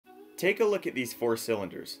Take a look at these four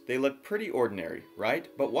cylinders. They look pretty ordinary, right?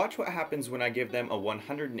 But watch what happens when I give them a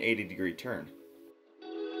 180-degree turn.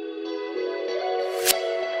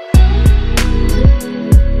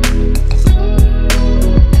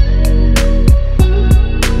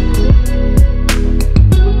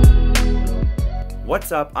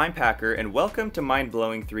 What's up, I'm Packer, and welcome to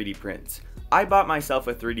Mind-Blowing 3D Prints. I bought myself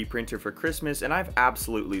a 3D printer for Christmas and I've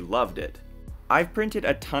absolutely loved it. I've printed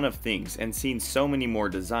a ton of things and seen so many more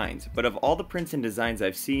designs, but of all the prints and designs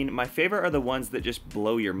I've seen, my favorite are the ones that just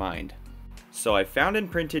blow your mind. So I found and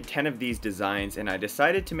printed 10 of these designs and I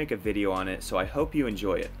decided to make a video on it, so I hope you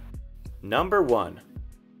enjoy it. Number 1.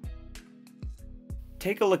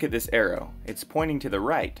 Take a look at this arrow. It's pointing to the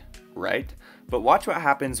right? But watch what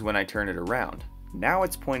happens when I turn it around. Now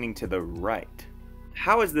it's pointing to the right.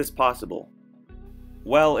 How is this possible?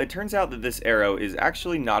 Well, it turns out that this arrow is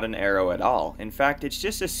actually not an arrow at all. In fact, it's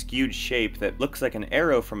just a skewed shape that looks like an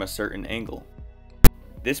arrow from a certain angle.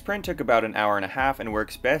 This print took about an hour and a half and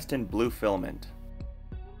works best in blue filament.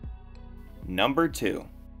 Number 2.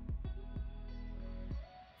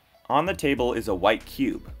 On the table is a white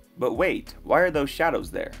cube. But wait, why are those shadows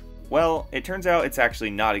there? Well, it turns out it's actually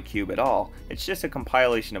not a cube at all. It's just a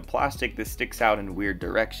compilation of plastic that sticks out in weird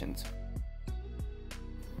directions.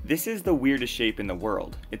 This is the weirdest shape in the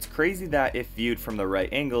world. It's crazy that if viewed from the right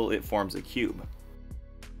angle, it forms a cube.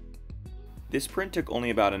 This print took only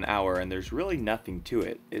about an hour and there's really nothing to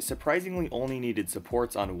it. It surprisingly only needed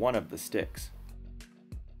supports on one of the sticks.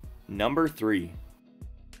 Number 3.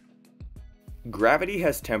 Gravity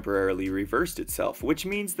has temporarily reversed itself, which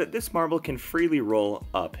means that this marble can freely roll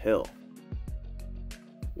uphill.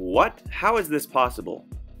 What? How is this possible?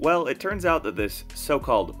 Well, it turns out that this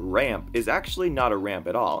so-called ramp is actually not a ramp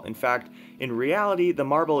at all. In fact, in reality, the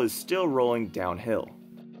marble is still rolling downhill.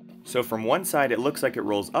 So from one side it looks like it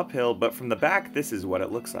rolls uphill, but from the back this is what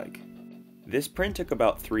it looks like. This print took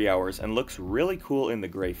about 3 hours and looks really cool in the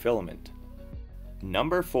gray filament.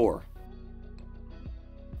 Number 4.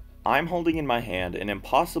 I'm holding in my hand an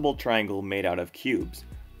impossible triangle made out of cubes.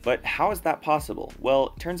 But how is that possible?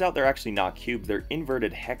 Well, it turns out they're actually not cubes, they're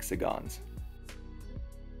inverted hexagons.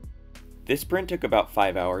 This print took about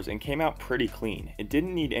 5 hours and came out pretty clean. It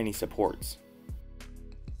didn't need any supports.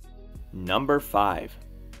 Number 5.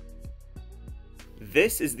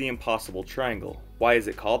 This is the impossible triangle. Why is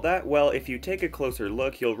it called that? Well, if you take a closer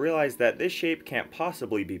look, you'll realize that this shape can't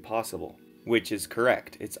possibly be possible. Which is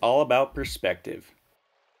correct. It's all about perspective.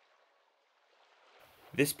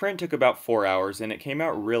 This print took about 4 hours and it came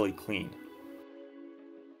out really clean.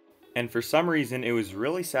 And for some reason, it was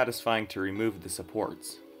really satisfying to remove the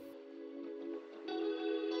supports.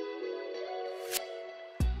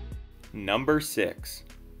 Number 6.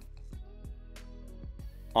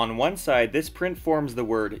 On one side, this print forms the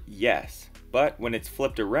word yes, but when it's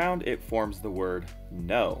flipped around, it forms the word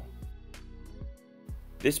no.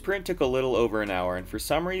 This print took a little over an hour, and for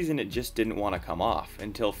some reason it just didn't want to come off,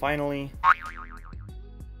 until finally...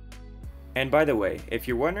 And by the way, if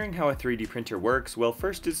you're wondering how a 3D printer works, well,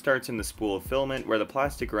 first it starts in the spool of filament where the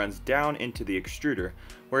plastic runs down into the extruder,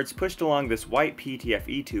 where it's pushed along this white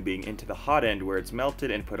PTFE tubing into the hot end where it's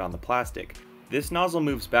melted and put on the plastic. This nozzle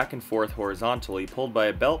moves back and forth horizontally, pulled by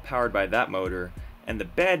a belt powered by that motor, and the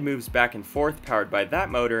bed moves back and forth powered by that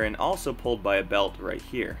motor and also pulled by a belt right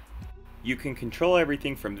here. You can control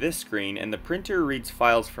everything from this screen, and the printer reads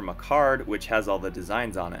files from a card which has all the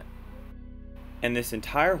designs on it. And this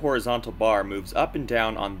entire horizontal bar moves up and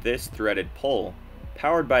down on this threaded pole,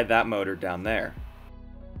 powered by that motor down there.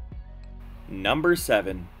 Number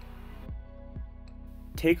 7.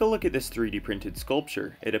 Take a look at this 3D printed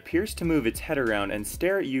sculpture. It appears to move its head around and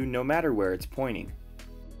stare at you no matter where it's pointing.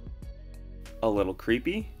 A little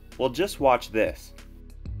creepy? Well, just watch this.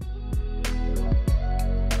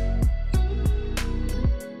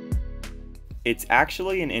 It's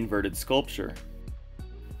actually an inverted sculpture.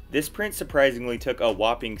 This print surprisingly took a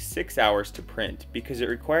whopping 6 hours to print because it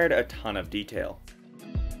required a ton of detail.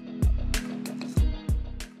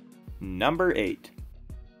 Number 8.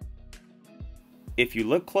 If you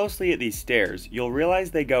look closely at these stairs, you'll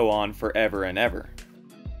realize they go on forever and ever.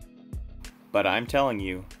 But I'm telling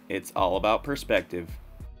you, it's all about perspective.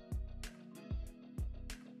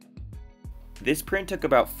 This print took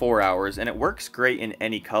about 4 hours and it works great in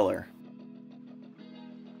any color.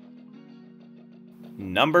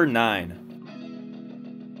 Number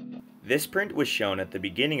 9. This print was shown at the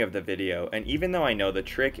beginning of the video, and even though I know the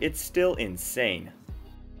trick, it's still insane.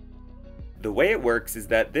 The way it works is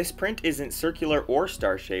that this print isn't circular or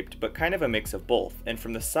star-shaped, but kind of a mix of both, and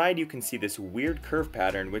from the side you can see this weird curve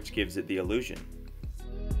pattern which gives it the illusion.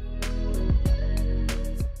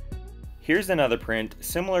 Here's another print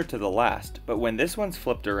similar to the last, but when this one's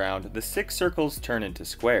flipped around, the 6 circles turn into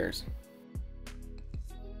squares.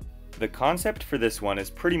 The concept for this one is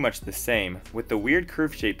pretty much the same, with the weird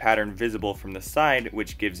curve shape pattern visible from the side,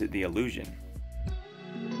 which gives it the illusion.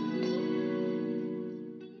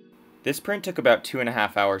 This print took about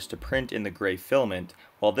 2.5 hours to print in the gray filament,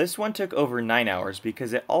 while this one took over 9 hours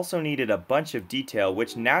because it also needed a bunch of detail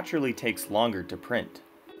which naturally takes longer to print.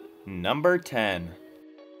 Number 10.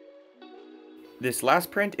 This last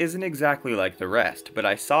print isn't exactly like the rest, but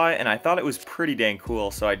I saw it and I thought it was pretty dang cool,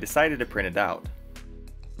 so I decided to print it out.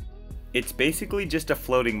 It's basically just a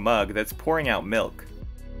floating mug that's pouring out milk.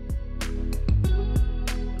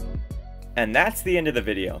 And that's the end of the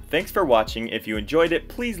video. Thanks for watching. If you enjoyed it,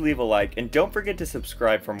 please leave a like and don't forget to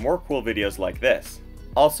subscribe for more cool videos like this.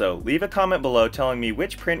 Also, leave a comment below telling me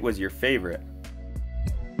which print was your favorite.